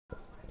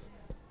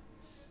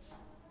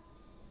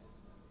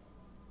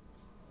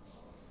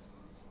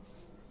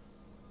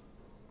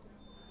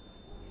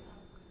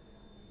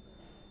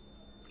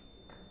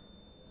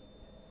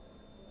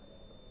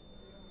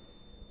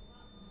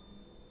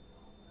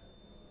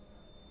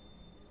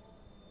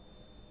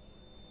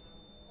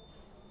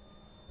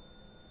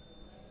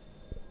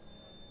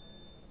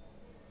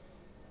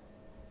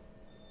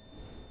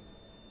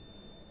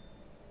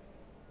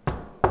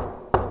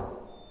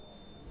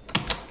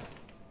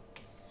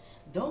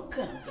Não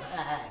canta.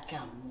 Ah,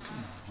 calma.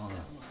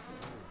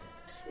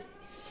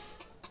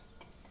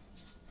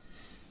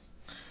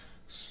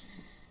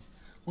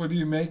 What are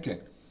you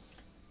making?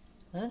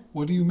 Huh?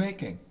 What are you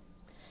making?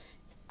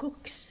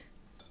 Cooks.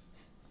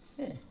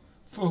 Yeah.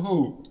 For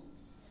who?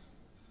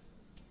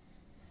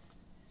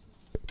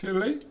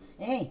 Tilly?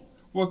 Hey,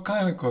 What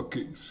kind of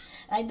cookies?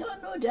 I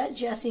don't know. I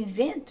just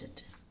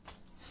invented.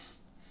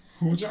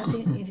 Who's Just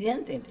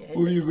invented.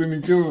 Who are you going to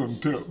give them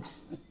to?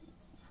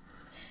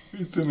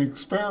 It's an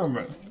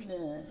experiment.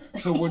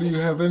 So what do you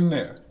have in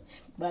there?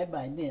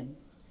 Bye-bye then.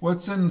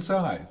 What's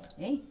inside?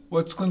 Hey?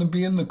 What's going to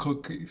be in the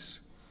cookies?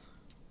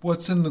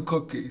 What's in the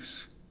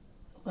cookies?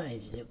 What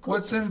is the cookie?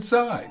 What's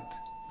inside?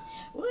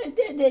 Well,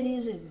 there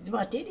is a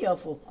material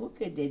for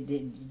cookie.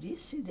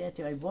 This that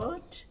I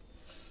bought.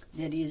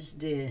 There is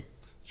the...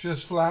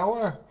 Just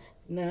flour?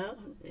 No,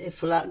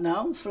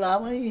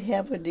 flour. You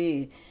have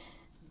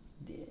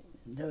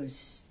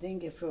those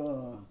things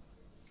for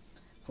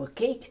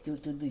cake to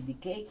do the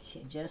cake.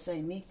 Just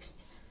I mixed.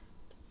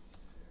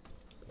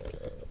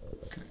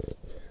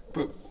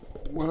 But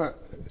what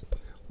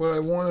I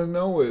want to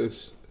know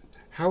is,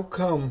 how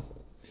come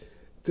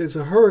there's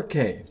a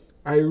hurricane,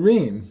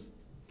 Irene?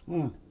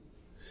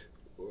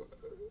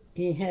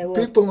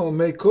 People don't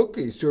make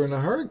cookies during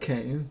a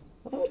hurricane.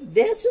 Oh,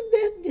 that's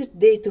this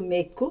day to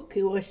make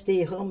cookie or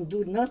stay home,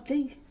 do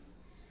nothing.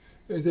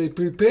 They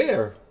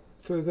prepare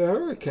for the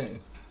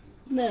hurricane.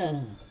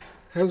 No.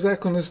 How's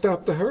that going to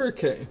stop the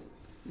hurricane?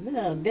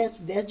 No, that's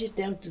the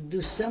time to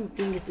do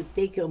something to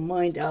take your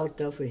mind out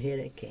of a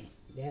hurricane.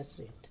 That's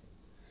it.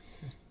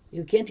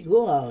 You can't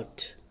go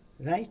out,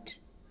 right?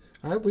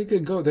 We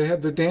can go. They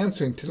have the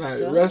dancing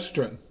tonight at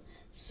restaurant.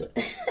 So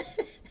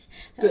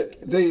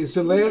it's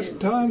the last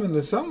time in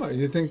the summer.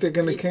 You think they're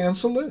going to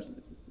cancel it?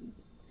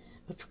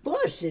 Of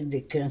course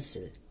they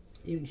cancel.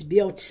 It's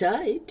be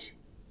outside.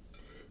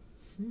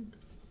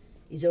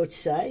 It's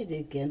outside.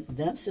 They can't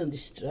dance on the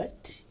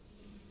street.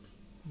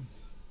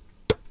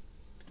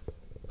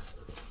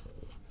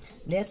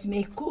 Let's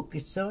make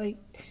cookies. So I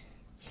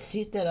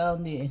sit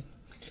around the...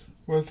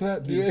 What's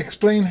that? You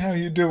explain how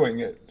you're doing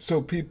it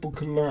so people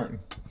can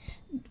learn.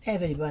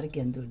 Everybody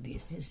can do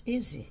this. It's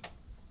easy.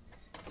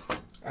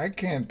 I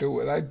can't do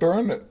it. I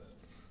burn it.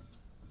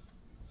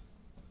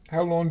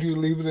 How long do you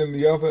leave it in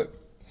the oven?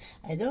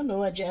 I don't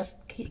know. I just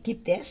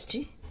keep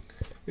testing.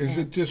 Is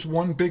it just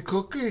one big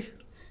cookie?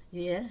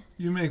 Yeah.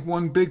 You make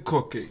one big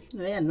cookie?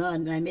 Yeah, no, I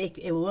make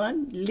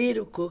one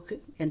little cookie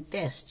and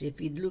test.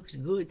 If it looks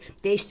good,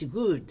 tastes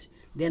good,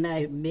 then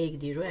I make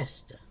the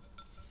rest.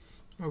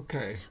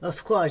 Okay.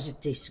 Of course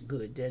it tastes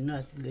good. I'm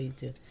not going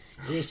to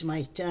waste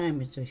my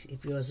time if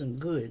it wasn't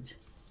good.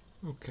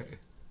 Okay.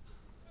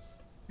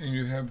 And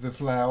you have the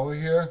flour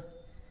here?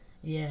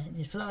 Yeah,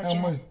 the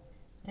flour.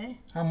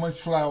 How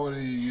much flour do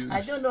you use?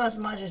 I don't know as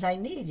much as I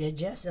need. I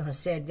just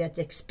said that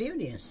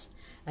experience.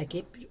 I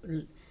keep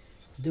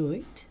do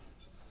it.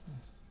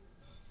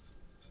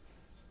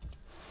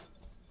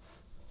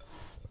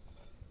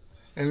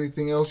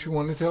 Anything else you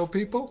want to tell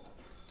people?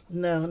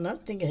 No,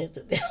 nothing I have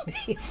to tell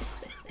people.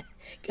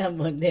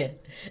 Come on then.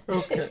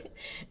 Okay.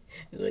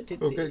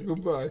 Okay,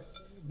 goodbye.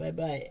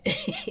 Bye-bye. I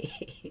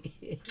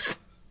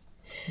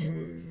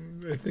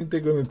think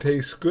they're going to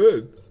taste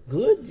good.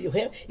 Good?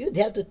 You'd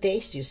have to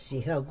taste, you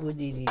see, how good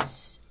it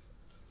is.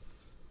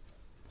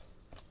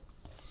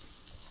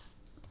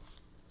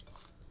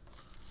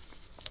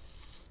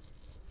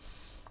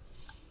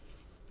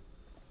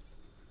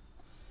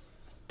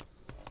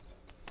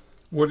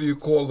 What do you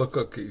call the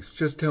cookies?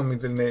 Just tell me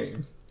the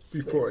name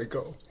before I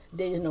go.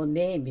 There is no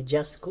name, it's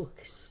just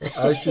cookies.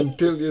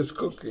 Argentilhia's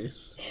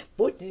cookies.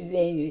 Put the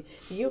name,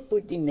 you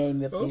put the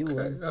name if you want.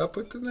 Okay, I'll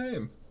put the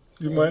name.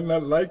 You might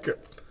not like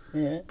it,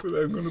 but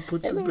I'm going to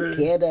put the name.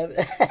 I don't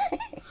care.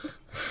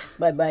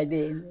 Bye-bye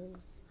then.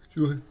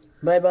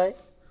 Bye-bye.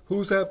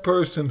 Who's that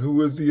person who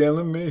was the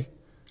enemy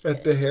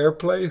at the hair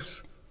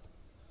place?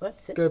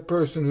 What's it? That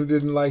person who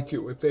didn't like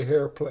you at the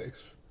hair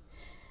place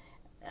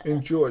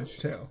in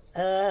Georgetown.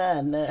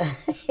 No.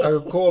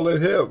 I'll call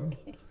it him.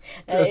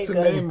 That's the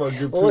name I'll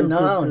give to Oh, the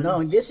no, cookie.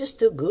 no, this is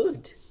too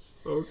good.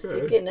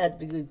 Okay. You cannot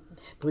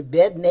put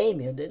bad name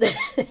in it.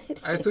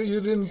 I thought you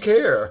didn't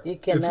care You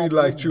if cannot he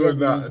liked you or put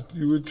bad not.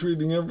 You were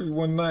treating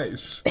everyone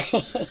nice.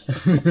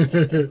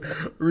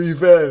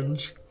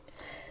 Revenge.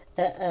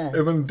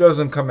 If it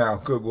doesn't come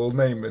out good, we'll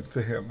name it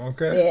for him,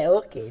 okay? Yeah,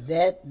 okay,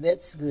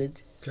 that's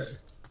good. Okay.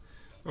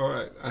 All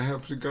right, I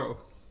have to go.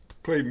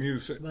 Play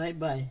music.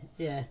 Bye-bye,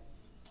 yeah.